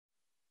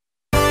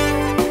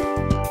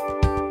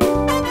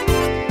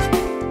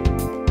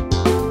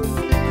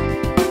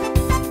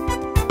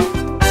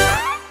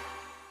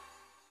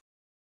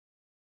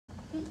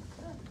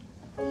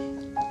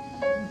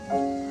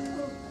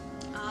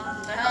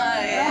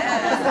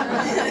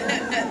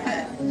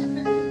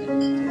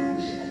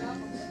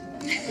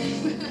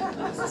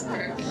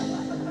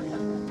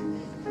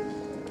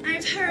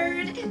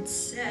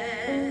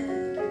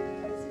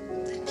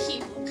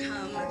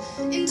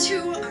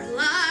into our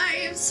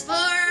lives for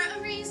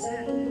a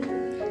reason,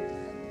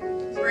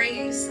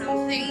 bringing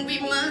something we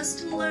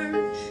must learn,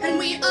 and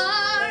we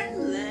are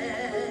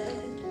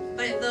led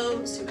by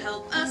those who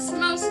help us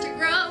most to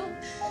grow.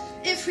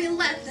 If we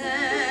let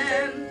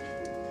them,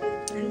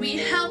 and we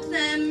help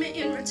them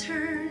in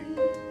return.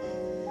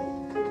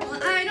 Well,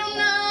 I don't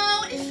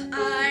know if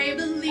I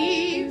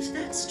believe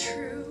that's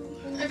true.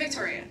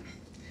 Victoria,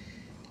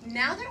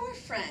 now that we're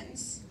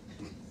friends,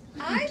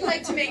 I'd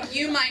like to make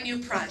you my new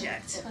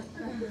project.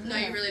 No,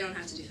 you really don't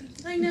have to do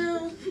that. I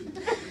know.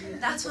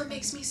 That's what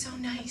makes me so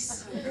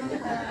nice.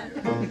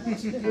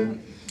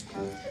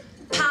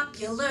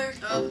 Popular.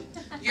 Oh.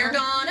 You're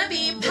gonna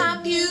be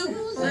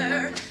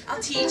popular.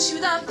 I'll teach you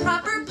the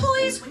proper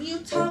poise when you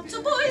talk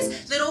to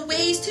boys. Little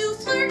ways to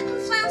flirt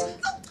and flounce.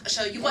 Oh, I'll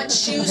show you what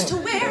shoes to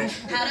wear,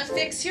 how to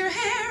fix your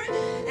hair.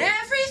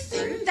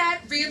 Everything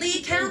that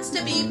really counts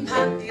to be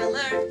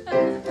popular.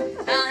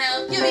 I'll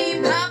help you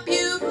be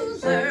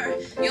popular.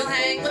 You'll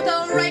hang with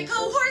the right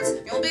cohorts.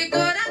 You'll be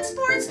good at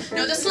sports.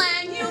 Know the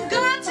slang you've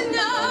got to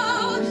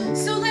know.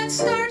 So let's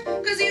start,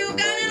 cause you've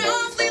got an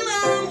awfully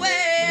long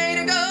way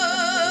to go.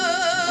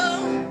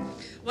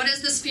 What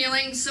is this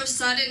feeling so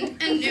sudden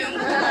and new?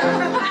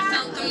 I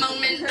felt the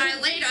moment I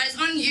laid eyes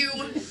on you.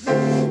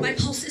 My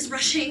pulse is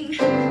rushing,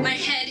 my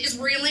head is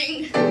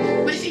reeling,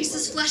 my face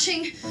is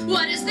flushing.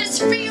 What is this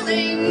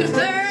feeling?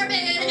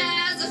 Fervid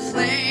as a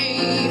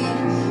flame.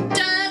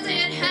 Does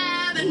it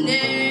have a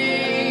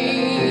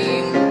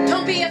name?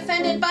 Don't be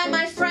offended by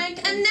my frank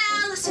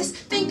analysis.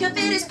 Think of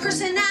it as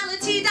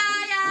personality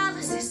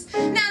dialysis.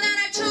 Now that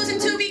I've chosen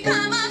to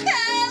become a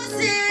pal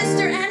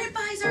sister and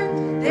advisor,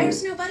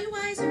 there's nobody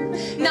wiser.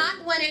 Not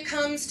when it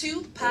comes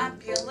to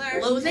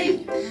popular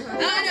Loathing?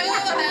 I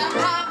know about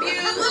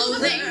popular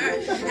Loathing.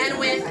 And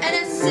with an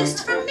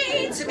assist from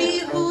me to be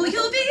who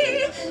you'll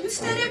be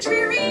instead of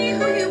dreary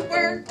who you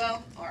were,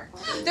 well, are.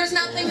 There's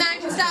nothing that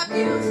can stop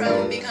you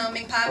from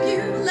becoming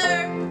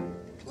popular.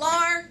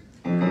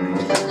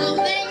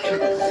 Loathing,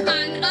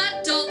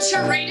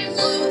 unadulterated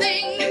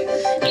loathing,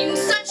 in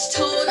such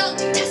total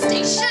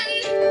detestation.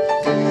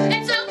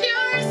 It's so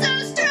pure, so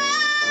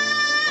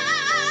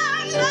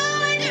strong.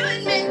 Though I do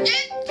admit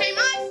it came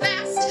on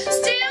fast,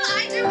 still I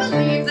do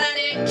believe that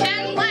it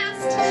can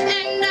last.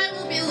 And I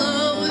will be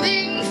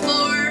loathing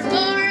for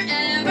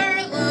forever,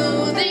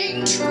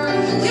 loathing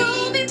truly.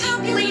 You'll be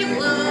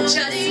popular,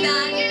 just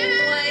not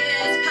quite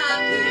as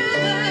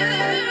popular.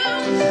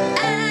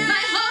 And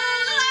My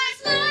whole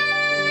life's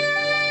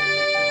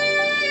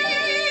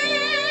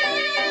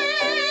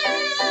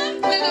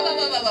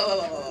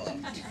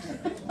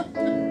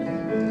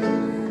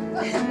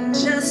And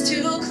just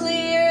to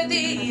clear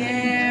the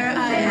air,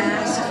 I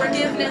ask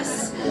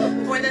forgiveness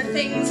for the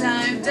things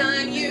I've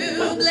done you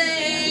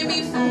blame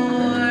me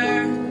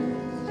for.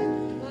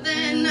 Well,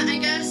 then I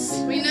guess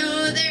we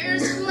know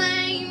there's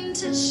flame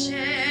to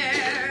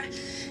share,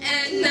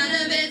 and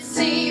none of it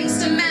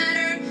seems to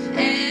matter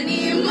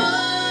anymore.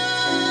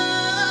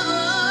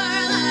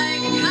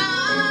 Like a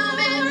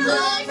comet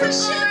blown from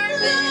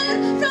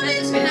orbit, from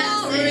its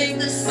passing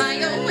the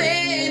Mayo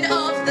wind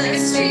off the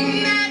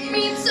stream that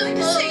meets a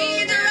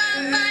boulder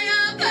up by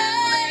a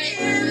bird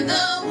in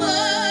the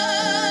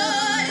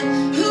wood.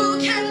 Who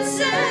can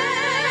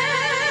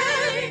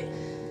say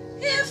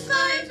if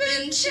I've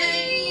been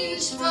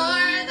changed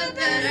for the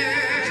better?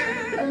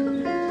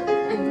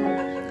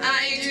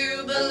 I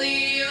do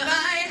believe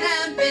I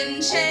have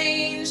been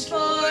changed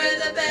for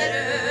the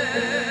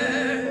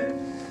better.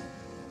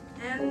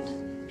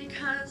 And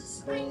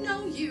because I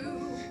know you,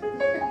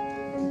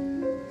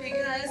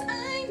 Because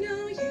I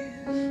know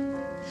you.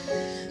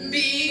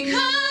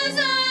 because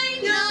I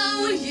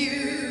know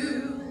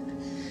you,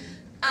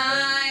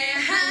 I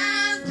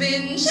have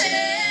been changed.